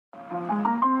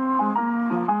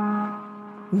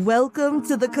Welcome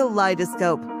to the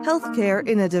Kaleidoscope, Healthcare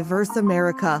in a Diverse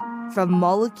America, from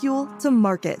molecule to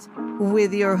market,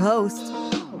 with your host,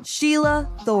 Sheila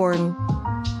Thorne.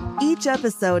 Each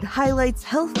episode highlights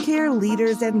healthcare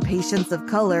leaders and patients of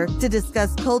color to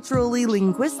discuss culturally,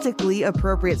 linguistically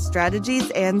appropriate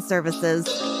strategies and services.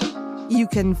 You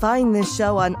can find this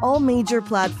show on all major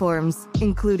platforms,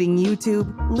 including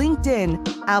YouTube,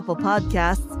 LinkedIn, Apple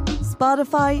Podcasts,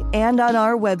 Spotify, and on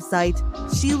our website,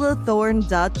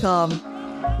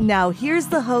 SheilaThorne.com. Now here's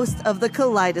the host of the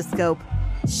Kaleidoscope,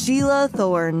 Sheila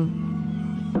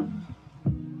Thorne.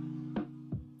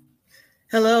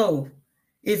 Hello.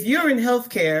 If you're in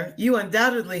healthcare, you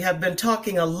undoubtedly have been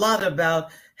talking a lot about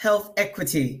health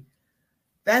equity.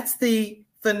 That's the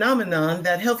phenomenon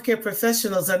that healthcare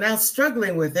professionals are now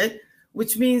struggling with it,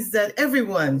 which means that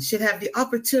everyone should have the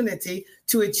opportunity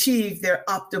to achieve their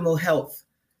optimal health.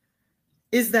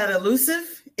 Is that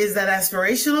elusive? Is that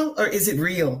aspirational? Or is it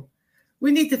real?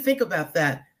 We need to think about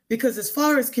that because as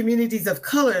far as communities of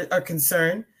color are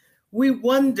concerned, we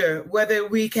wonder whether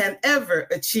we can ever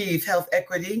achieve health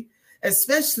equity,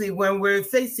 especially when we're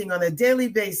facing on a daily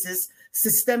basis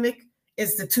systemic,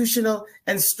 institutional,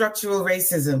 and structural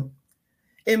racism.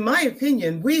 In my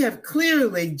opinion, we have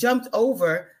clearly jumped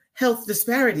over health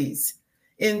disparities.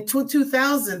 In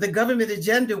 2000, the government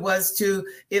agenda was to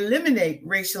eliminate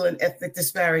racial and ethnic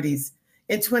disparities.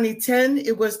 In 2010,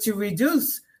 it was to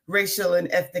reduce racial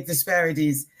and ethnic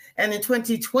disparities. And in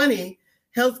 2020,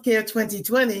 Healthcare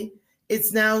 2020,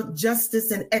 it's now justice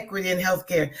and equity in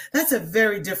healthcare. That's a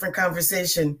very different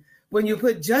conversation. When you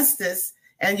put justice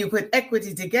and you put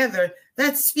equity together,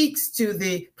 that speaks to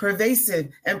the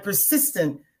pervasive and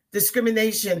persistent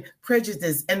discrimination,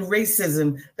 prejudice, and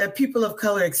racism that people of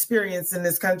color experience in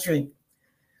this country.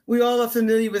 We all are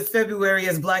familiar with February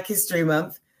as Black History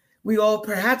Month. We all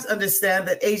perhaps understand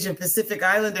that Asian Pacific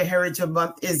Islander Heritage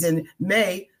Month is in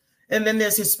May, and then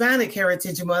there's Hispanic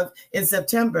Heritage Month in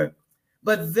September.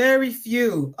 But very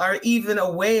few are even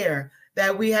aware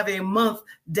that we have a month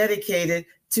dedicated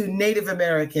to Native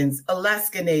Americans,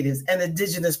 Alaska Natives, and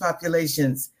indigenous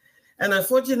populations. And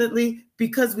unfortunately,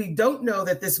 because we don't know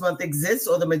that this month exists,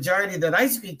 or the majority that I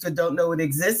speak to don't know it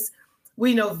exists,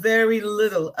 we know very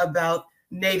little about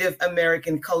Native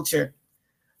American culture.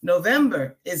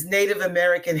 November is Native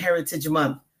American Heritage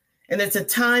Month. And it's a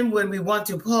time when we want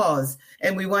to pause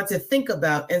and we want to think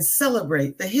about and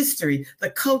celebrate the history, the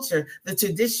culture, the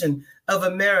tradition of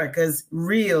America's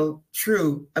real,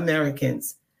 true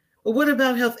Americans. But what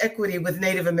about health equity with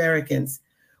Native Americans?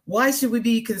 Why should we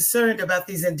be concerned about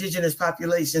these indigenous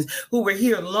populations who were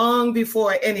here long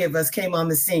before any of us came on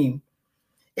the scene?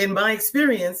 In my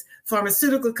experience,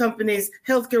 pharmaceutical companies,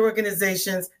 healthcare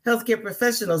organizations, healthcare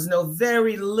professionals know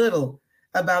very little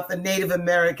about the Native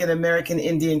American, American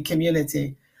Indian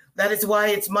community. That is why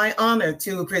it's my honor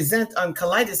to present on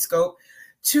Kaleidoscope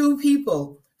two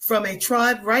people from a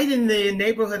tribe right in the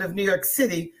neighborhood of New York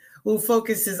City who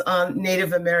focuses on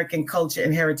Native American culture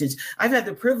and heritage. I've had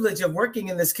the privilege of working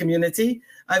in this community.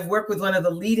 I've worked with one of the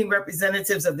leading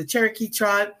representatives of the Cherokee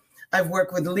tribe. I've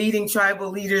worked with leading tribal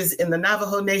leaders in the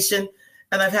Navajo Nation.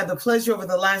 And I've had the pleasure over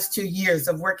the last 2 years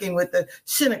of working with the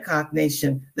Shinnecock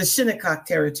Nation, the Shinnecock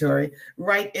territory,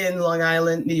 right in Long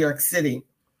Island, New York City.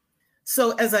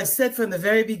 So as I've said from the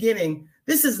very beginning,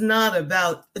 this is not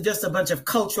about just a bunch of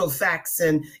cultural facts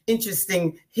and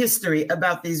interesting history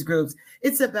about these groups.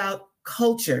 It's about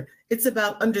culture. It's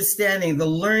about understanding the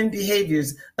learned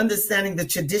behaviors, understanding the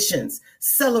traditions,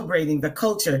 celebrating the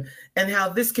culture, and how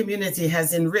this community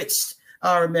has enriched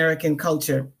our American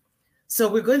culture.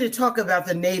 So we're going to talk about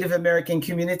the Native American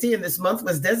community, and this month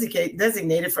was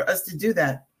designated for us to do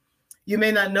that. You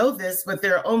may not know this, but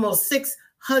there are almost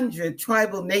 600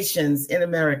 tribal nations in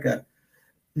America.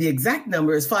 The exact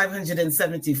number is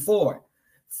 574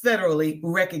 federally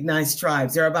recognized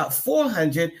tribes. There are about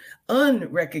 400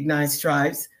 unrecognized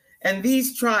tribes, and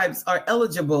these tribes are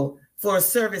eligible for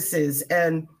services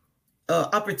and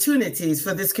opportunities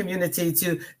for this community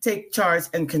to take charge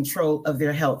and control of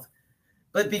their health.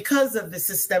 But because of the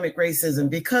systemic racism,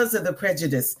 because of the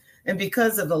prejudice, and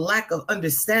because of the lack of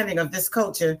understanding of this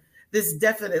culture, this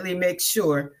definitely makes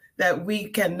sure that we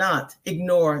cannot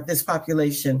ignore this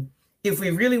population. If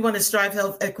we really want to strive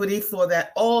health equity for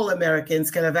that all Americans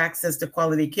can have access to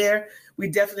quality care, we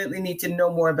definitely need to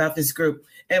know more about this group.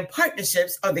 And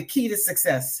partnerships are the key to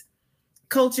success.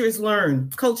 Culture is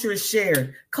learned, culture is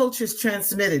shared, culture is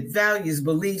transmitted, values,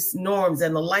 beliefs, norms,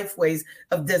 and the life ways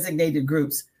of designated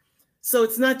groups. So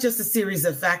it's not just a series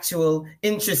of factual,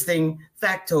 interesting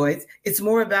factoids. It's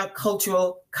more about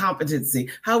cultural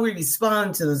competency, how we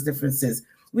respond to those differences.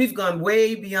 We've gone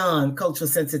way beyond cultural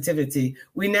sensitivity.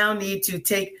 We now need to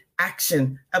take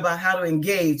action about how to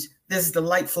engage this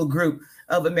delightful group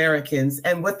of Americans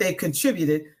and what they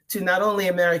contributed to not only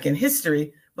American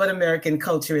history, but American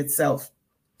culture itself.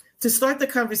 To start the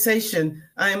conversation,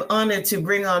 I am honored to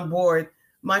bring on board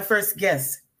my first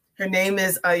guest. Her name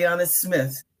is Aiyana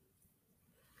Smith.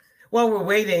 While we're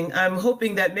waiting, I'm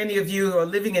hoping that many of you who are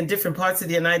living in different parts of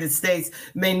the United States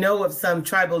may know of some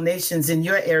tribal nations in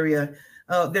your area.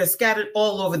 They're scattered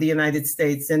all over the United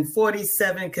States and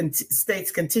 47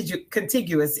 states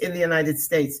contiguous in the United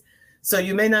States. So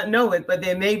you may not know it, but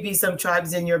there may be some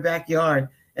tribes in your backyard.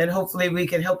 And hopefully we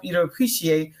can help you to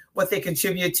appreciate what they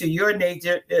contribute to your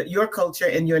nature, your culture,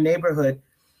 and your neighborhood.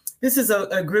 This is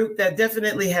a group that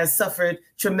definitely has suffered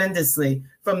tremendously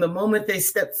from the moment they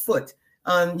stepped foot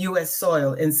on U.S.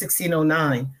 soil in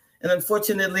 1609, and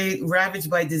unfortunately ravaged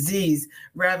by disease,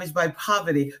 ravaged by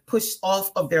poverty, pushed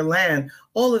off of their land.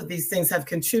 All of these things have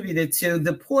contributed to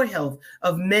the poor health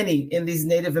of many in these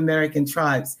Native American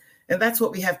tribes. And that's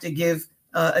what we have to give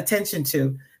attention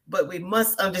to. But we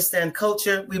must understand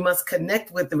culture. We must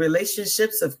connect with the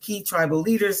relationships of key tribal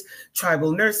leaders,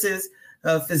 tribal nurses,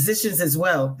 physicians as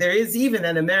well. There is even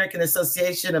an American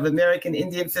Association of American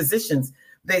Indian Physicians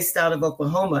based out of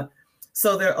Oklahoma.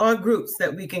 So there are groups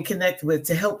that we can connect with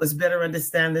to help us better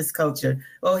understand this culture.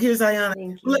 Well, here's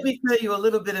Aiyana. Let me tell you a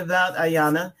little bit about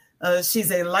Aiyana.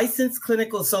 She's a licensed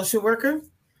clinical social worker.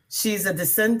 She's a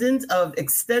descendant of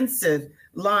extensive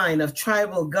line of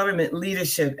tribal government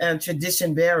leadership and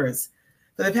tradition bearers.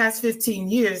 For the past 15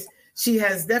 years, she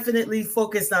has definitely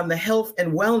focused on the health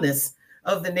and wellness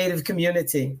of the Native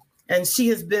community. And she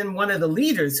has been one of the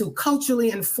leaders who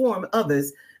culturally inform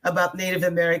others about Native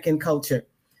American culture.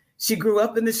 She grew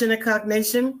up in the Shinnecock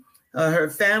Nation, her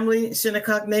family,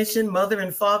 Shinnecock Nation, mother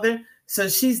and father. So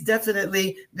she's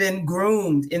definitely been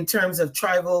groomed in terms of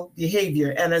tribal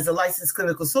behavior. And as a licensed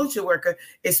clinical social worker,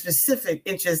 a specific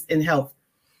interest in health.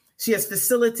 She has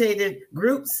facilitated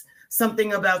groups.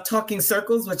 Something about talking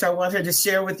circles, which I want her to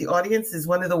share with the audience, is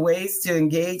one of the ways to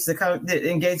engage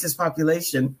this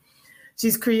population.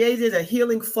 She's created a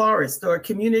healing forest or a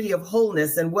community of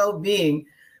wholeness and well-being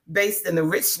based in the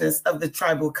richness of the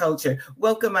tribal culture.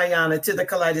 Welcome, Aiyana, to the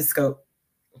Kaleidoscope.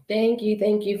 Thank you.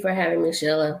 Thank you for having me,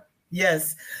 Sheila.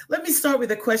 Yes. Let me start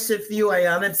with a question for you,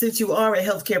 Aiyana. Since you are a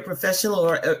healthcare professional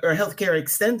or healthcare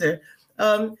extender,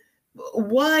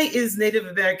 why is Native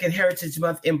American Heritage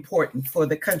Month important for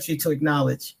the country to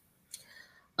acknowledge?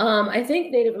 I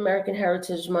think Native American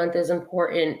Heritage Month is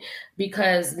important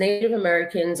because Native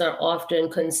Americans are often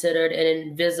considered an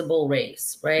invisible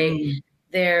race, right?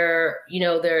 We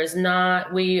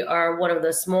are one of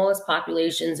the smallest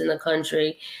populations in the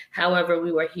country. However,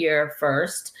 we were here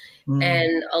first.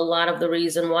 And a lot of the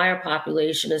reason why our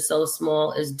population is so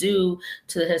small is due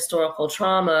to the historical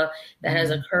trauma that has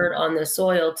occurred on the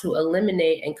soil to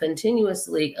eliminate and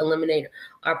continuously eliminate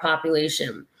our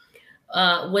population.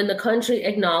 When the country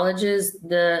acknowledges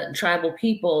the tribal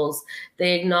peoples,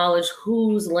 they acknowledge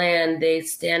whose land they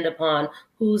stand upon,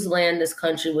 whose land this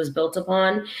country was built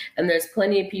upon. And there's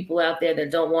plenty of people out there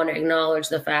that don't want to acknowledge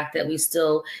the fact that we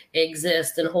still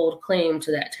exist and hold claim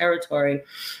to that territory.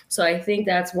 So I think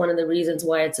that's one of the reasons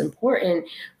why it's important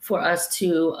for us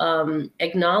to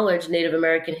acknowledge Native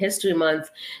American History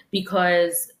Month,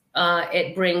 because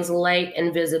it brings light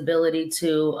and visibility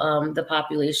to the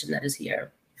population that is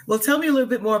here. Well, tell me a little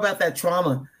bit more about that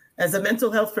trauma. As a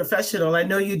mental health professional, I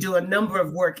know you do a number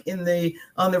of work on the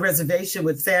reservation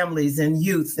with families and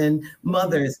youth and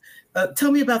mothers.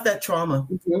 Tell me about that trauma.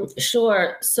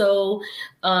 Sure. So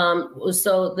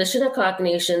the Shinnecock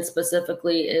Nation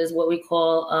specifically is what we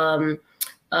call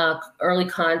early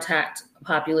contact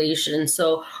population.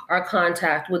 So our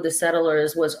contact with the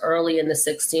settlers was early in the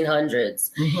 1600s,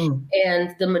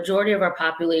 and the majority of our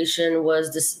population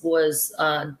was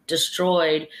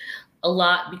destroyed a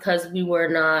lot because we were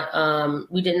not,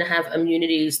 we didn't have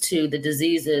immunities to the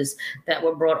diseases that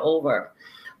were brought over.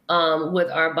 With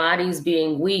our bodies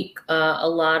being weak, a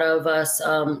lot of us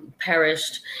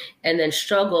perished and then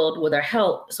struggled with our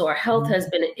health. So our health has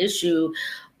been an issue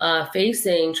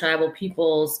facing tribal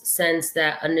peoples since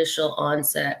that initial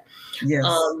onset. Yes.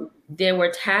 There were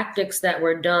tactics that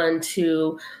were done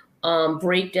to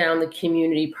break down the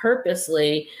community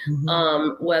purposely,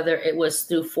 whether it was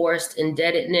through forced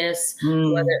indebtedness,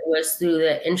 whether it was through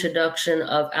the introduction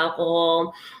of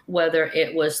alcohol, whether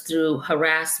it was through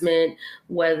harassment,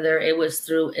 whether it was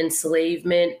through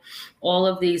enslavement. All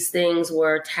of these things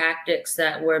were tactics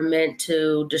that were meant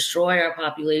to destroy our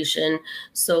population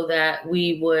so that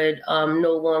we would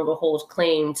no longer hold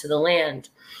claim to the land.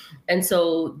 And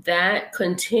so that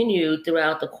continued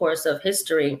throughout the course of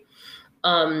history.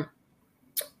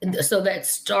 So that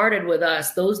started with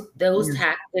us. Those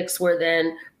tactics were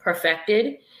then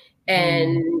perfected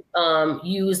and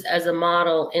used as a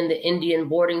model in the Indian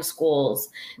boarding schools.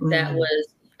 That was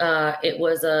it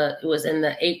was in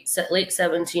the late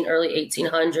 17, early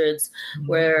 1800s,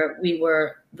 where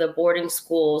the boarding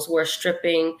schools were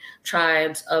stripping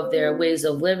tribes of their ways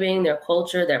of living, their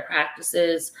culture, their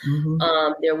practices,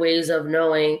 their ways of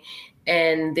knowing.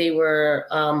 And they were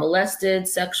molested,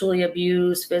 sexually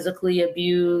abused, physically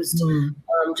abused,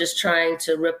 just trying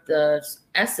to rip the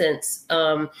essence.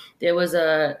 There was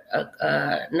an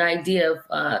idea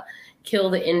of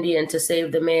kill the Indian to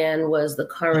save the man was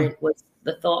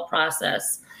the thought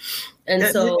process. And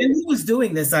so, and who was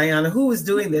doing this, Aiyana? Who was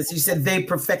doing this? You said they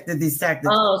perfected these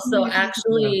tactics. Oh, so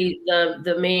actually,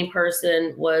 the main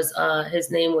person was his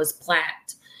name was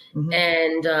Platt,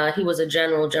 and he was a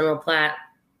General Platt.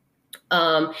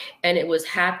 And it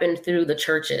happened through the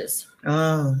churches.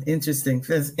 Oh, interesting.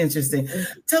 That's interesting.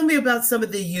 Tell me about some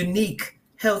of the unique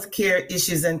healthcare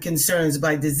issues and concerns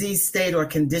by disease, state, or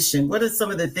condition. What are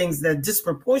some of the things that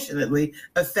disproportionately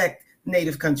affect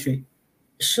Native country?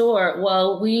 Sure.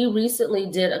 Well, we recently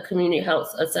did a community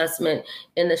health assessment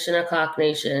in the Shinnecock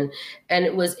Nation, and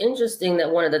it was interesting that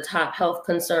one of the top health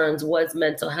concerns was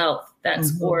mental health. That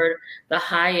scored the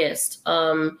highest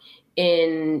of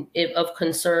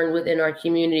concern within our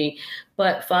community.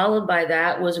 But followed by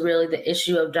that was really the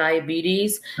issue of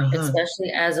diabetes,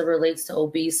 especially as it relates to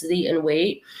obesity and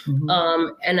weight.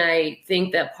 And I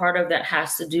think that part of that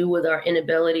has to do with our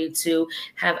inability to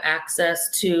have access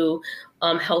to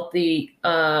healthy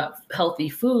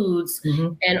foods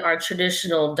and our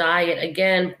traditional diet.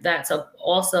 Again, that's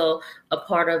also a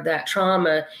part of that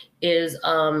trauma is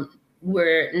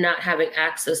we're not having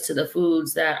access to the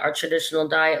foods that our traditional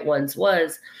diet once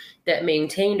was that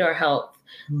maintained our health.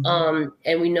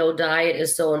 And we know diet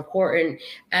is so important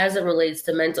as it relates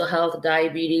to mental health,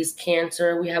 diabetes,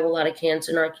 cancer. We have a lot of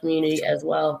cancer in our community as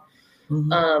well.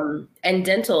 And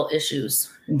dental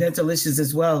issues. Dental issues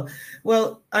as well.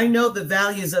 Well, I know the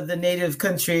values of the Native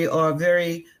country are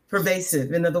very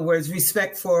pervasive. In other words,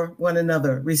 respect for one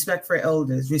another, respect for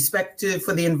elders, respect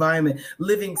for the environment,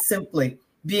 living simply,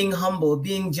 being humble,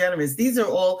 being generous. These are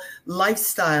all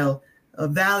lifestyle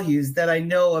values that I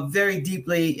know are very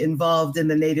deeply involved in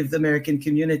the Native American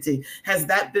community. Has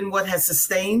that been what has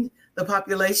sustained the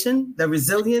population, the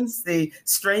resilience, the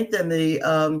strength, and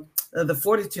the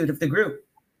fortitude of the group?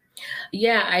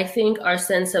 Yeah, I think our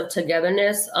sense of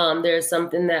togetherness, there's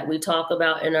something that we talk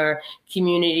about in our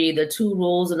community. The two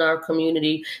rules in our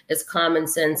community is common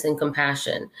sense and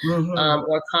compassion,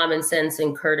 or common sense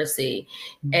and courtesy.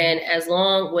 And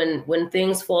when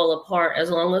things fall apart,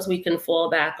 as long as we can fall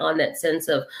back on that sense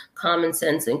of common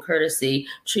sense and courtesy,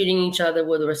 treating each other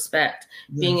with respect,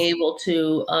 being able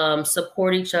to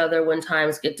support each other when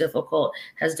times get difficult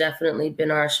has definitely been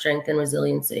our strength and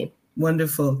resiliency.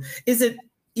 Wonderful. Is it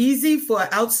easy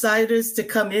for outsiders to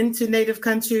come into Native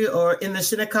country or in the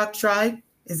Shinnecock tribe?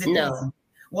 Is it easy?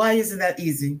 Why isn't that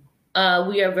easy?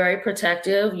 We are very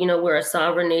protective. We're a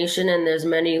sovereign nation, and there's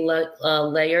many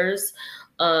layers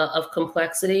of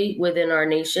complexity within our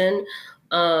nation.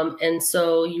 And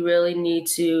so you really need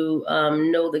to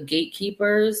know the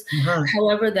gatekeepers.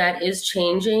 However, that is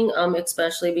changing,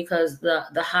 especially because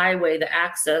the highway, the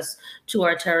access to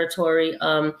our territory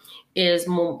is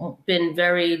been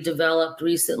very developed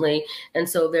recently. And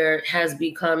so there has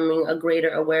becoming a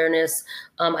greater awareness.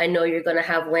 I know you're going to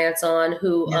have Lance on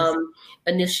who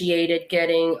initiated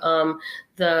getting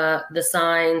the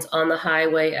signs on the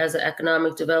highway as an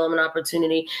economic development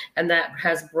opportunity. And that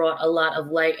has brought a lot of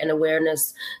light and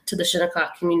awareness to the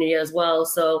Shinnecock community as well.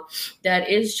 So that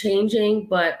is changing,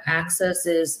 but access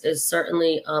is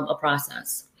certainly a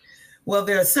process. Well,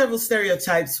 there are several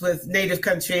stereotypes with Native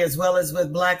country as well as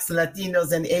with Blacks,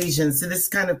 Latinos, and Asians. So this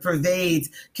kind of pervades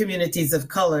communities of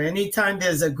color. Anytime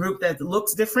there's a group that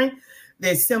looks different,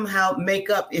 they somehow make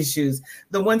up issues.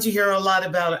 The ones you hear a lot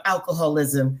about are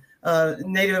alcoholism,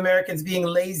 Native Americans being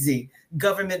lazy,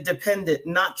 government dependent,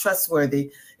 not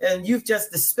trustworthy. And you've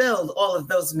just dispelled all of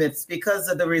those myths because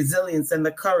of the resilience and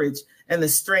the courage and the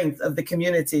strength of the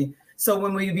community. So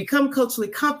when we become culturally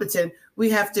competent,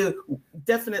 we have to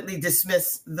definitely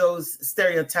dismiss those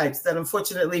stereotypes that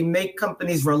unfortunately make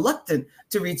companies reluctant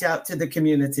to reach out to the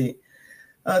community.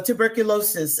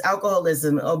 Tuberculosis,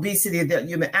 alcoholism, obesity, the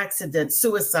human accident,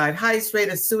 suicide, highest rate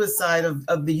of suicide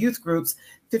of the youth groups,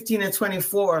 15 and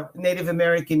 24 Native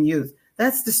American youth.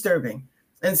 That's disturbing.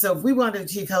 And so if we want to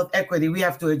achieve health equity, we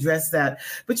have to address that.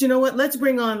 But you know what? Let's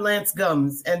bring on Lance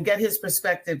Gumbs and get his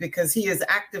perspective, because he is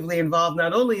actively involved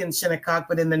not only in Shinnecock,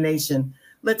 but in the nation.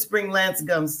 Let's bring Lance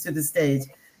Gumbs to the stage.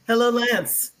 Hello,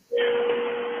 Lance.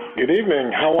 Good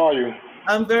evening. How are you?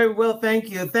 I'm very well, thank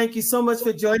you. Thank you so much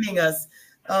for joining us.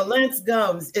 Lance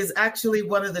Gumbs is actually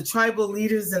one of the tribal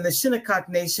leaders in the Shinnecock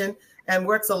Nation and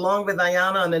works along with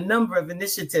Aiyana on a number of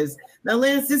initiatives. Now,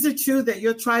 Lance, is it true that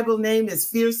your tribal name is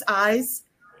Fierce Eyes?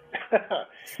 Yes,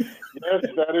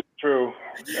 that is true.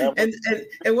 And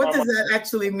what does that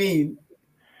actually mean?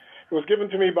 It was given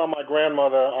to me by my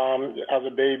grandmother as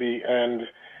a baby, and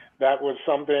that was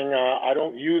something I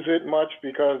don't use it much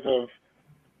because of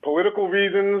political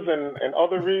reasons and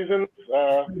other reasons.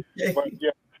 But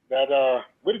yeah, that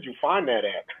where did you find that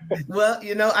at? Well,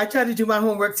 you know, I try to do my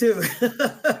homework too.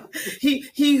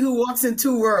 he who walks in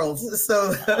two worlds.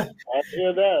 So I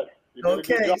hear that.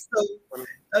 Okay,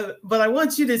 so but I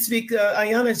want you to speak.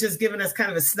 Aiyana's just given us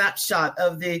kind of a snapshot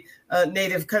of the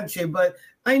native country, but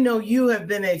I know you have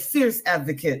been a fierce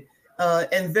advocate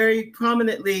and very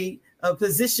prominently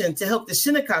positioned to help the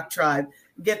Shinnecock tribe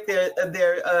get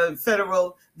their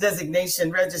federal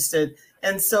designation registered.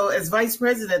 And so as Vice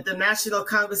President, the National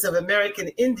Congress of American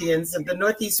Indians of the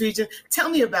Northeast region, tell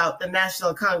me about the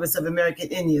National Congress of American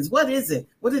Indians. What is it?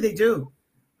 What do they do?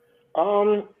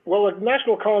 Well, the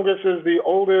National Congress is the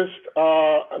oldest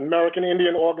American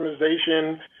Indian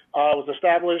organization. It was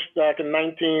established back in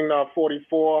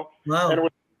 1944. Wow. And it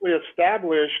was really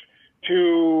established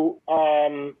to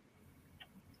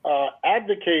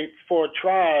advocate for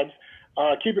tribes.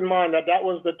 Keep in mind that that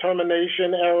was the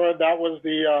termination era, that was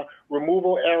the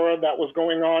removal era that was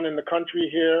going on in the country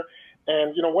here.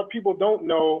 And, you know, what people don't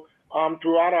know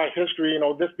throughout our history, you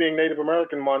know, this being Native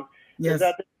American Month, yes, is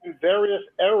that there's been various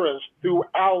eras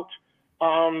throughout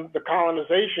the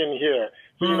colonization here.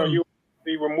 So, you know, you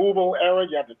the removal era,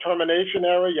 you have the termination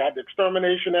era, you have the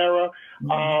extermination era.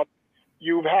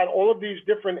 You've had all of these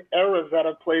different eras that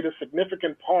have played a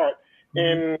significant part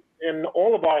in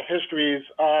all of our histories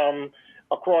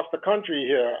across the country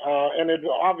here. And it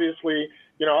obviously,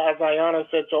 you know, as Aiyana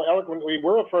said so eloquently,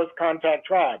 we're a first contact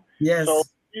tribe. Yes. So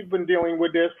we've been dealing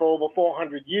with this for over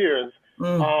 400 years.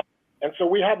 And so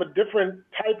we have a different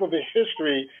type of a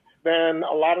history than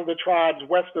a lot of the tribes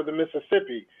west of the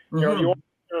Mississippi. You know, you always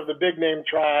hear of the big name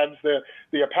tribes,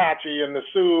 the Apache and the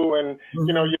Sioux, and,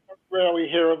 you know, you don't rarely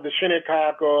hear of the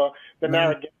Shinnecock or the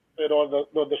Narragansett or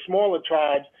the smaller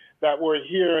tribes that were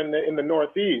here in the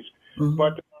Northeast.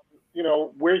 But, you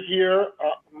know, we're here.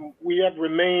 We have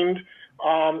remained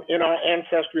in our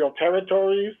ancestral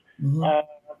territories and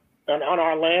on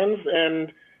our lands.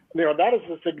 And, you know, that is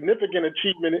a significant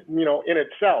achievement, you know, in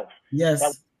itself. Yes.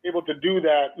 That we're able to do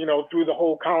that, you know, through the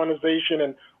whole colonization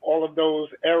and all of those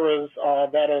eras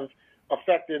that have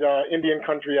affected Indian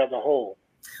country as a whole.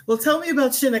 Well, tell me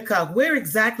about Shinnecock. Where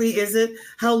exactly is it?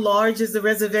 How large is the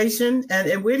reservation?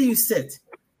 And where do you sit?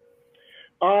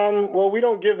 Well, we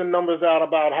don't give the numbers out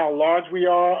about how large we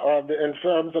are in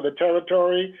terms of the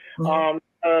territory.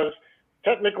 Because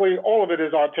technically, all of it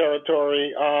is our territory.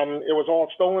 It was all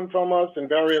stolen from us in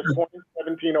various points.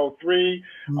 1703,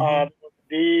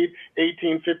 deed,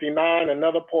 1859,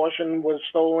 another portion was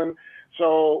stolen.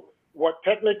 So what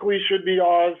technically should be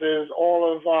ours is all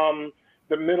of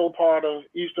the middle part of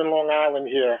eastern Long Island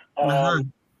here,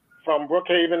 from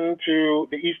Brookhaven to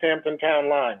the East Hampton town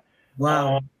line.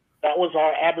 Wow. That was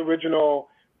our Aboriginal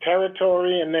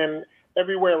territory, and then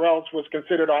everywhere else was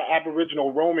considered our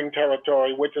Aboriginal roaming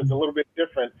territory, which is a little bit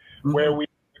different, where we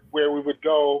would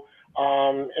go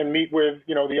and meet with,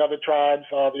 you know, the other tribes,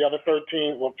 the other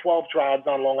 12 tribes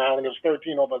on Long Island. There's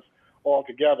 13 of us all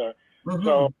together.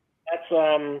 So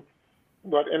that's,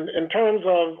 but in terms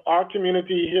of our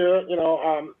community here, you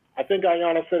know, I think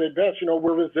Aiyana said it best, you know,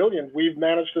 we're resilient. We've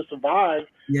managed to survive.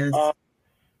 Yes.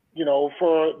 You know,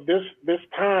 for this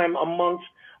time amongst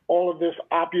all of this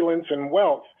opulence and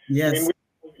wealth. Yes. I mean,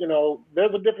 you know,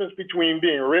 there's a difference between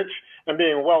being rich and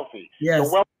being wealthy. Yes.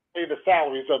 The wealthy pay the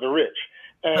salaries of the rich.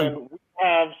 And we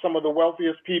have some of the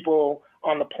wealthiest people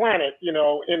on the planet, you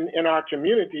know, in our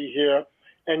community here.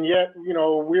 And yet, you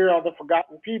know, we are the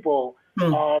forgotten people.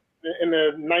 In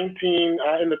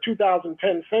the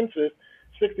 2010 census,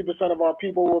 60% of our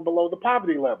people were below the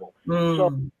poverty level.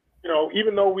 So, you know,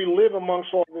 even though we live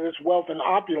amongst all of this wealth and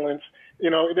opulence,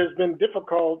 you know, it has been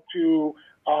difficult to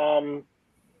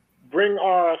bring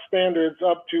our standards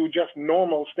up to just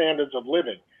normal standards of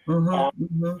living.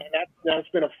 And that's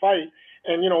been a fight.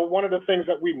 And, you know, one of the things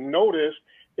that we've noticed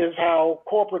is how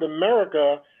corporate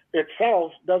America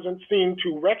itself doesn't seem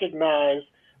to recognize,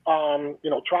 you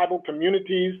know, tribal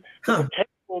communities, the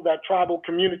potential will that tribal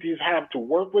communities have to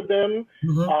work with them.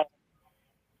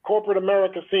 Corporate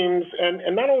America seems,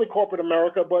 and not only corporate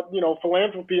America, but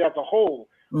philanthropy as a whole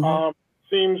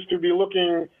seems to be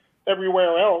looking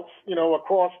everywhere else,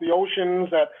 across the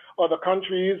oceans at other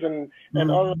countries and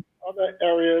other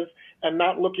areas, and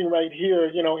not looking right here,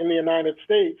 in the United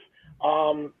States,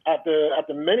 at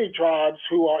the many tribes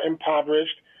who are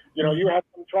impoverished. You have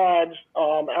some tribes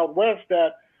out west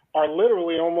that are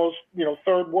literally almost,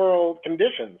 third world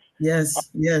conditions. Yes,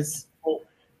 yes. So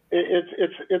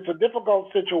it's a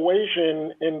difficult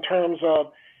situation in terms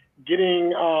of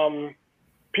getting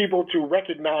people to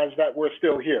recognize that we're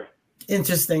still here.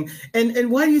 Interesting. And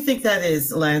why do you think that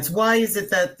is, Lance? Why is it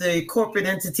that the corporate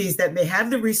entities that may have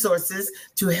the resources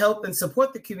to help and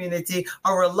support the community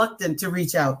are reluctant to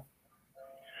reach out?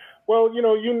 Well,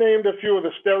 you named a few of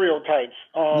the stereotypes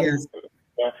Yes.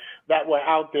 That were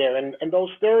out there. And those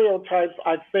stereotypes,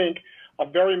 I think, are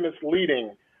very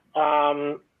misleading.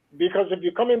 Because if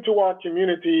you come into our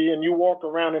community and you walk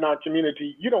around in our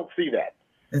community, you don't see that.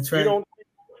 That's right. You don't see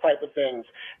those type of things.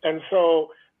 And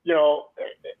so,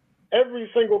 every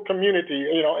single community,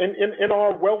 in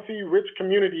our wealthy, rich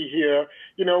community here,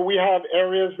 we have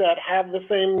areas that have the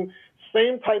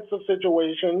same types of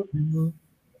situations.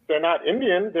 They're not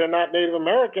Indian, they're not Native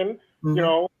American.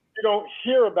 You don't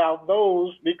hear about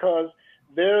those because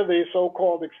they're the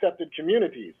so-called accepted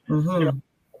communities.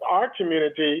 Our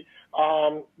community,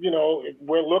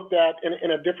 we're looked at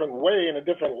in a different way, in a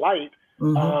different light.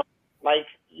 Like,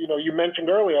 you mentioned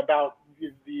earlier about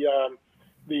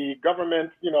the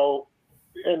government,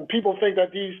 and people think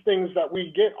that these things that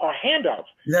we get are handouts.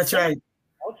 That's right.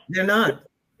 They're not.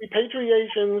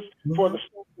 Repatriations for the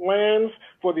lands,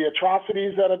 for the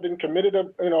atrocities that have been committed,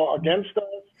 against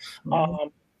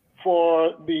us,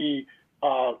 for the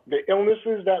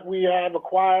illnesses that we have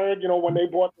acquired, when they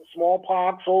brought the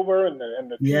smallpox over and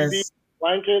the TB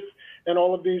blankets and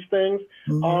all of these things.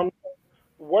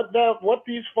 What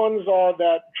these funds are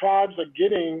that tribes are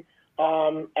getting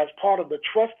as part of the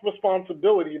trust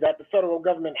responsibility that the federal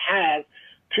government has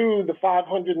to the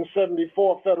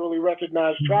 574 federally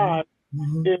recognized tribes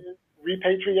is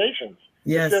repatriations.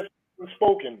 Yes. It's just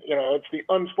unspoken, it's the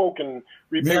unspoken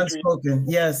repatriation. The unspoken,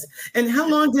 yes. And how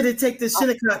long did it take the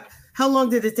Shinnecock? How long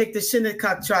did it take the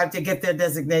Shinnecock tribe to get their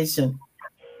designation?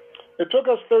 It took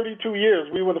us 32 years.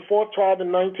 We were the fourth tribe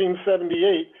in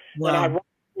 1978. Wow. And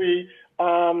ironically,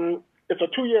 it's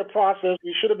a 2-year process.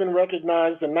 We should have been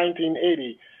recognized in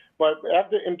 1980. But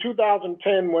in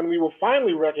 2010, when we were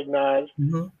finally recognized,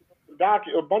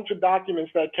 a bunch of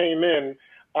documents that came in,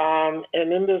 and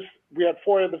in this, we had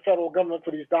FOIA the federal government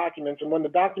for these documents. And when the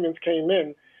documents came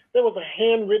in, there was a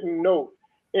handwritten note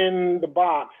in the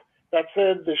box that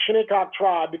said the Shinnecock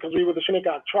tribe, because we were the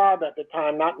Shinnecock tribe at the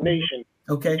time, not nation.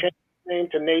 Okay. We changed the name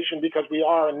to nation because we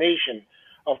are a nation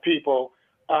of people.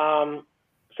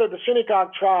 So the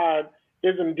Shinnecock tribe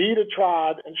is indeed a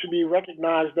tribe and should be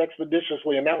recognized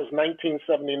expeditiously, and that was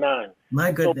 1979.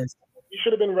 My goodness. So we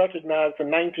should have been recognized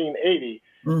in 1980.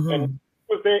 And it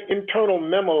was their internal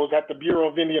memos at the Bureau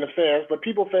of Indian Affairs, but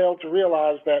people failed to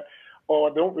realize that, or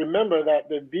don't remember that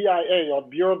the BIA, or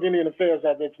Bureau of Indian Affairs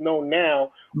as it's known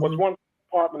now, was once the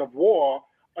Department of War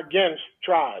against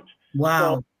tribes.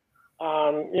 Wow.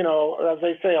 So, as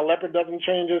they say, a leopard doesn't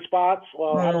change his spots.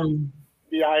 Well, I don't think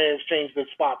the BIA has changed its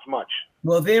spots much.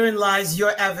 Well, therein lies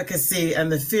your advocacy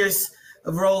and the fierce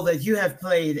role that you have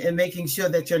played in making sure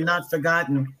that you're not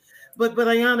forgotten. But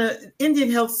Aiyana,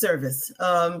 Indian Health Service,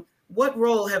 what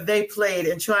role have they played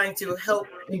in trying to help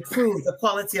improve the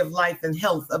quality of life and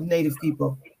health of Native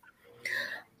people?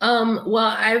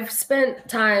 Well, I've spent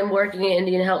time working in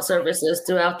Indian Health Services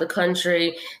throughout the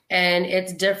country, and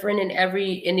it's different in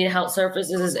every Indian Health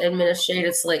Services is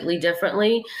administrated slightly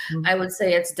differently. I would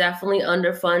say it's definitely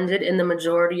underfunded in the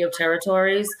majority of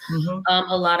territories.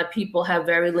 A lot of people have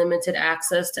very limited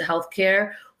access to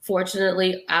healthcare.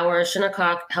 Fortunately, our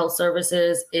Shinnecock Health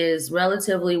Services is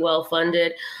relatively well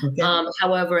funded.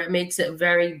 However, it makes it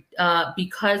very,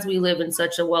 because we live in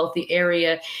such a wealthy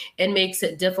area, it makes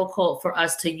it difficult for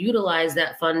us to utilize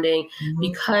that funding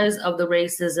because of the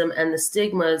racism and the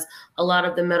stigmas. A lot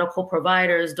of the medical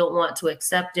providers don't want to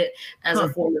accept it as a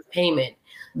form of payment.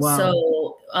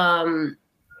 Wow.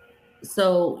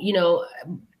 So,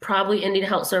 probably Indian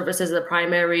Health Services is the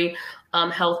primary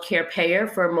healthcare payer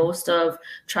for most of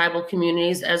tribal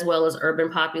communities as well as urban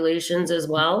populations as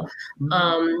well.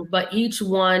 But each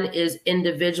one is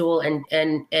individual and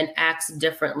acts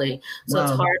differently. So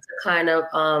it's hard to kind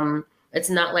of, it's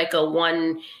not like a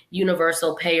one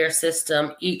universal payer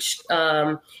system. Each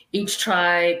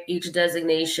tribe, each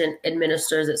designation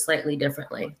administers it slightly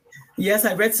differently. Yes,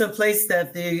 I read someplace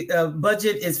that the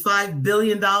budget is $5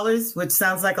 billion, which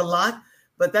sounds like a lot,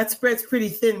 but that spreads pretty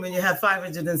thin when you have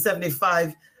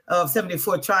 575 of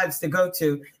 74 tribes to go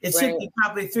to. It should be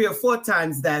probably 3 or 4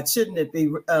 times that, shouldn't it be,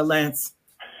 Lance?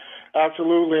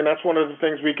 Absolutely, and that's one of the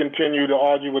things we continue to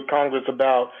argue with Congress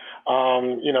about,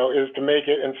 is to make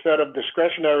it, instead of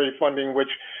discretionary funding,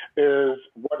 which is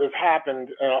what has happened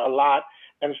a lot,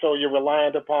 and so you're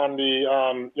reliant upon the,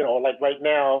 like right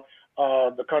now,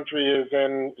 the country is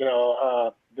in,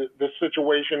 this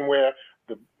situation where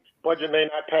the budget may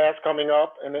not pass coming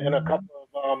up in a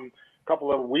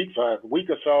couple of weeks, a week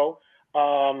or so.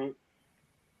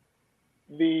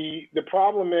 The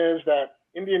problem is that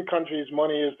Indian country's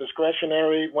money is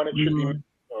discretionary when it should be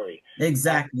mandatory.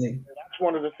 Exactly. That's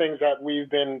one of the things that we've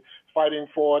been fighting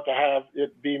for, to have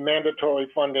it be mandatory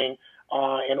funding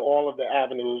in all of the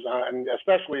avenues, and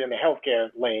especially in the healthcare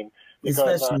lane,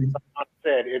 because as I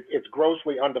said, it's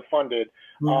grossly underfunded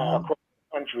across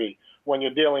the country when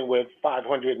you're dealing with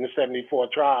 574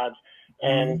 tribes,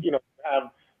 and you have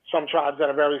some tribes that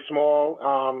are very small,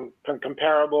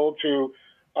 comparable to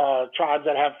tribes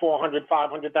that have 400,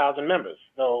 500,000 members.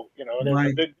 So,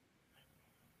 there's a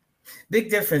big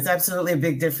difference. Absolutely a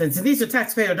big difference. And these are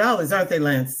taxpayer dollars, aren't they,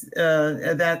 Lance,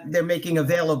 that they're making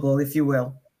available, if you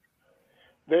will?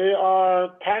 They are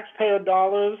taxpayer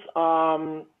dollars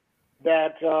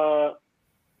that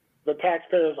the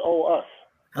taxpayers owe us.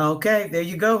 Okay, there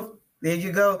you go. There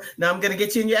you go. Now I'm going to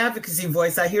get you in your advocacy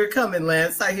voice. I hear it coming,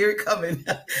 Lance. I hear it coming.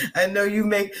 I know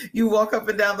you walk up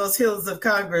and down those hills of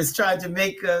Congress trying to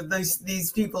make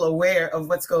these people aware of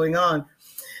what's going on.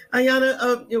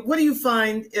 Aiyana, what do you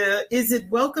find? Is it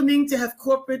welcoming to have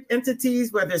corporate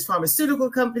entities, whether it's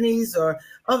pharmaceutical companies or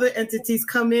other entities,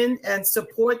 come in and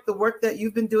support the work that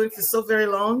you've been doing for so very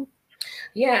long?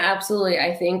 Yeah, absolutely.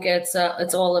 I think it's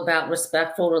all about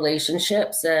respectful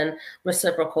relationships and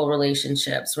reciprocal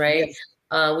relationships, right?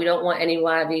 Yes. We don't want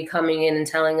anybody coming in and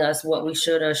telling us what we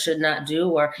should or should not do,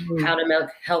 or how to make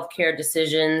healthcare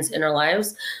decisions in our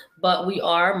lives. But we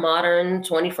are modern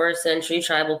 21st century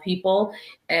tribal people.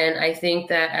 And I think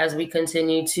that as we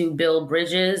continue to build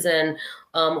bridges and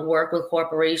work with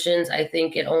corporations, I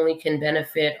think it only can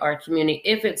benefit our community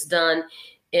if it's done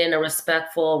in a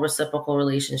respectful, reciprocal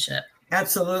relationship.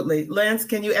 Absolutely. Lance,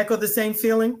 can you echo the same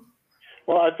feeling?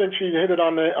 Well, I think she hit it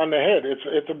on the head.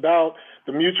 It's about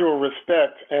the mutual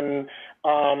respect, and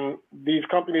these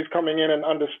companies coming in and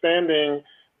understanding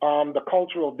the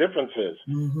cultural differences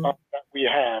that we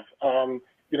have.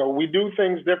 We do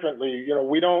things differently.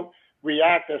 We don't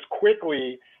react as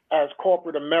quickly as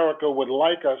corporate America would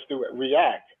like us to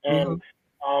react. And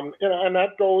and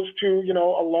that goes to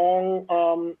a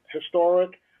long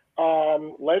historic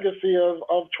legacy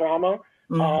of trauma,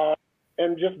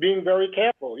 and just being very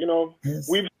careful.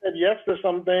 We've said yes to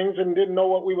some things and didn't know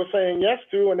what we were saying yes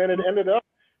to, and then it ended up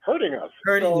hurting us.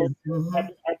 At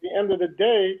the end of the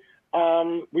day,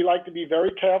 we like to be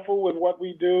very careful with what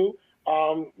we do,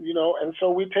 and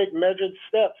so we take measured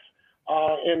steps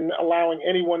in allowing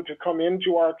anyone to come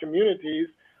into our communities.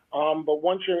 But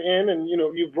once you're in and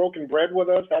you've broken bread with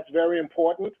us, that's very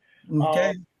important.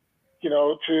 Okay.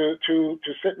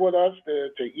 To sit with us,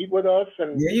 to eat with us,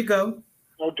 and there you go.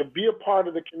 To be a part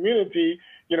of the community,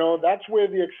 that's where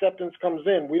the acceptance comes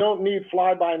in. We don't need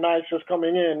fly-by-nights just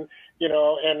coming in,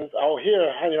 and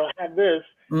here, have this.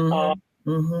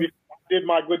 Did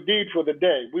my good deed for the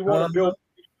day. We want to build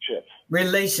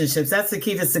relationships. That's the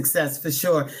key to success, for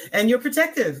sure. And you're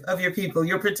protective of your people.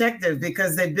 You're protective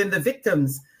because they've been the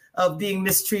victims of being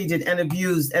mistreated and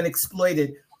abused and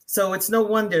exploited. So it's no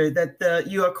wonder that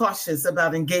you are cautious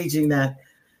about engaging that.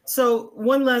 So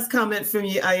one last comment from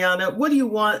you, Aiyana. What do you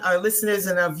want our listeners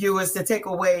and our viewers to take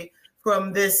away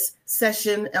from this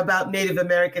session about Native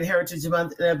American Heritage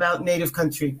Month and about Native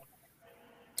country?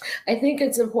 I think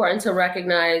it's important to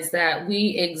recognize that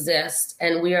we exist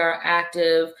and we are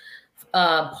active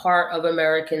part of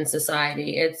American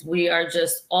society. We are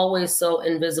just always so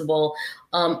invisible.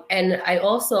 And I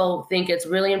also think it's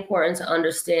really important to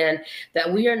understand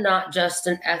that we are not just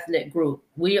an ethnic group.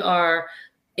 We are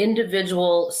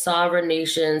individual sovereign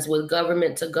nations with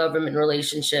government to government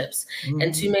relationships.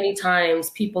 And too many times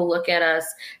people look at us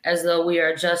as though we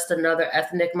are just another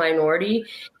ethnic minority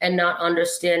and not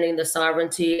understanding the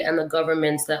sovereignty and the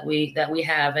governments that we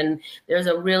have. And there's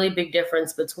a really big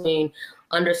difference between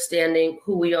understanding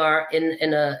who we are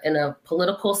in a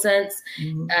political sense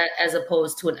as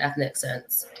opposed to an ethnic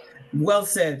sense. Well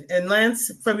said. And Lance,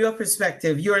 from your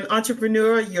perspective, you're an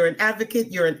entrepreneur, you're an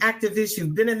advocate, you're an activist,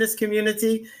 you've been in this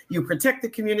community, you protect the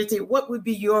community. What would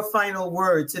be your final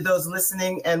word to those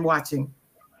listening and watching?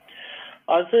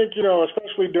 I think,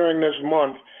 especially during this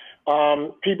month,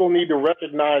 people need to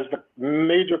recognize the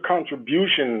major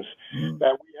contributions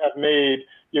that we have made,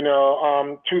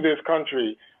 to this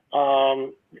country.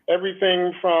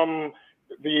 Everything from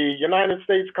the United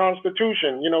States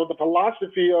Constitution, the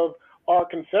philosophy of our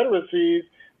confederacies,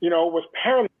 was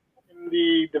paramount in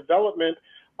the development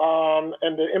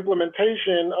and the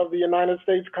implementation of the United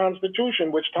States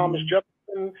Constitution, which Thomas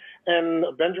Jefferson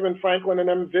and Benjamin Franklin and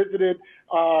them visited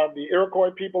the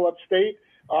Iroquois people upstate.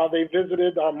 They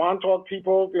visited our Montauk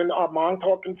people in our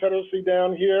Montauk Confederacy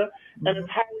down here, and it's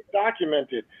highly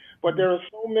documented. But there is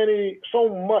so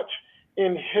much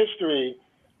in history,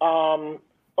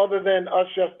 other than us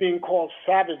just being called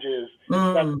savages,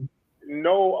 that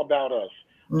know about us.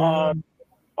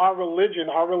 Our religion,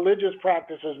 our religious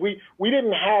practices. We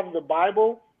didn't have the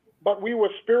Bible, but we were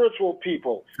spiritual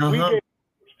people. We gave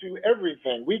thanks to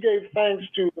everything. We gave thanks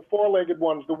to the four-legged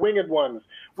ones, the winged ones.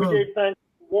 We gave thanks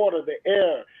to the water, the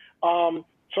air.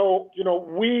 So,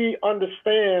 we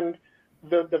understand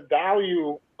the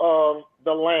value of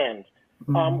the land.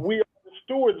 We are the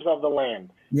stewards of the land.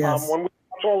 Yes. When we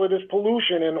watch all of this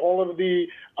pollution and all of the,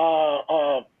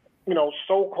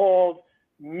 so-called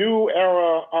new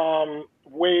era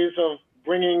ways of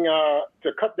bringing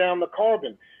to cut down the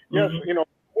carbon. Yes,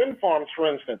 wind farms, for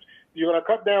instance. You're going to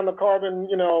cut down the carbon,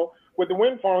 with the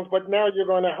wind farms, but now you're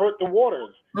going to hurt the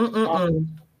waters,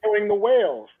 killing the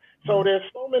whales. So there's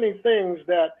so many things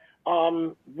that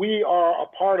we are a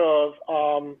part of,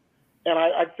 and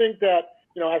I think that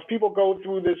as people go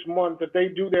through this month, that they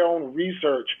do their own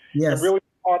research and really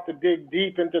start to dig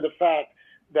deep into the fact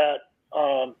that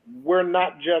we're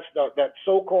not just that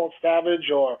so-called savage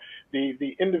or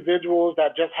the individuals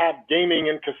that just have gaming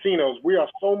in casinos. We are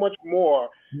so much more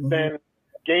than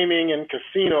gaming and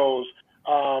casinos.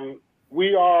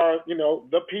 We are,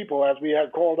 the people, as we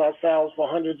have called ourselves for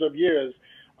hundreds of years.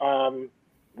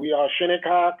 We are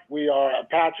Shinnecock, we are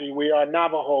Apache, we are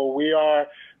Navajo, we are,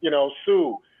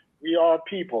 Sioux. We are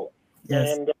people.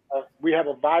 Yes. And we have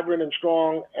a vibrant and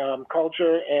strong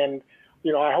culture. And,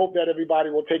 I hope that everybody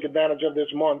will take advantage of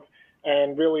this month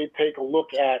and really take a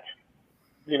look at,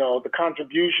 the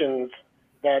contributions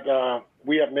that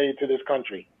we have made to this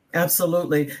country.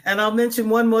 Absolutely. And I'll mention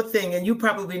one more thing, and you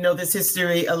probably know this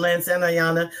history, Lance and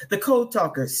Aiyana, the code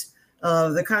talkers,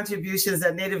 the contributions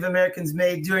that Native Americans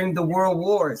made during the World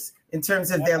Wars in terms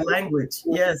of their language.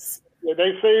 Yes. Yeah,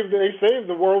 they saved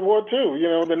the World War II.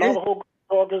 The Navajo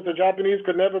talkers, the Japanese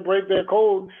could never break their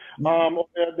code,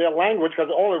 their language,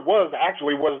 because all it was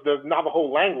actually was the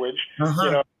Navajo language.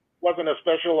 It wasn't a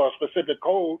special or specific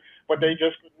code, but they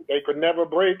could never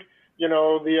break,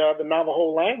 the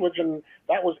Navajo language, and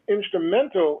that was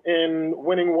instrumental in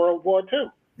winning World War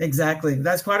II. Exactly.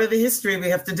 That's part of the history we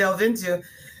have to delve into.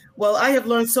 Well, I have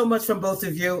learned so much from both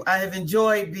of you. I have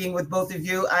enjoyed being with both of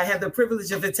you. I had the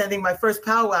privilege of attending my first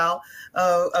powwow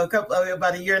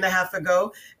about a year and a half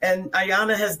ago. And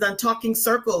Aiyana has done Talking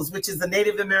Circles, which is the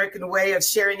Native American way of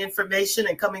sharing information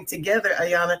and coming together,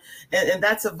 Aiyana. And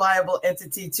that's a viable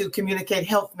entity to communicate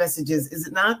health messages, is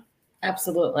it not?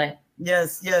 Absolutely.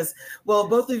 Yes, yes. Well,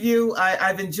 both of you,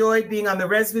 I've enjoyed being on the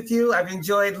res with you. I've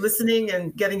enjoyed listening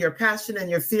and getting your passion and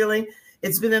your feeling.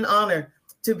 It's been an honor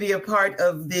to be a part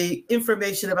of the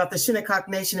information about the Shinnecock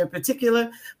Nation in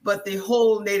particular, but the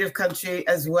whole Native country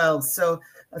as well. So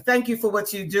thank you for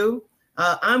what you do.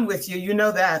 I'm with you, you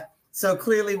know that. So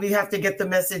clearly we have to get the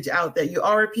message out that you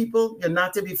are a people, you're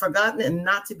not to be forgotten and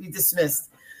not to be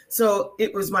dismissed. So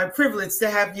it was my privilege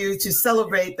to have you to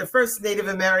celebrate the first Native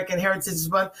American Heritage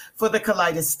Month for the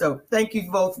Kaleidoscope. Thank you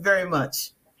both very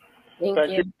much. Thank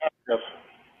you.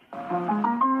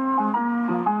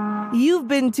 You've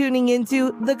been tuning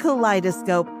into The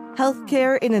Kaleidoscope,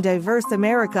 Healthcare in a Diverse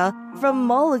America from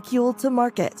Molecule to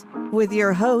Market, with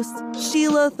your host,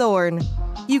 Sheila Thorne.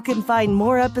 You can find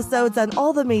more episodes on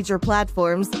all the major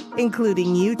platforms,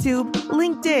 including YouTube,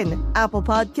 LinkedIn, Apple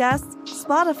Podcasts,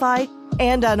 Spotify,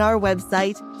 and on our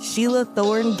website,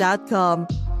 SheilaThorne.com.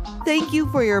 Thank you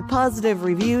for your positive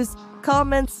reviews,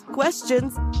 comments,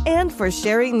 questions, and for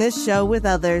sharing this show with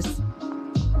others.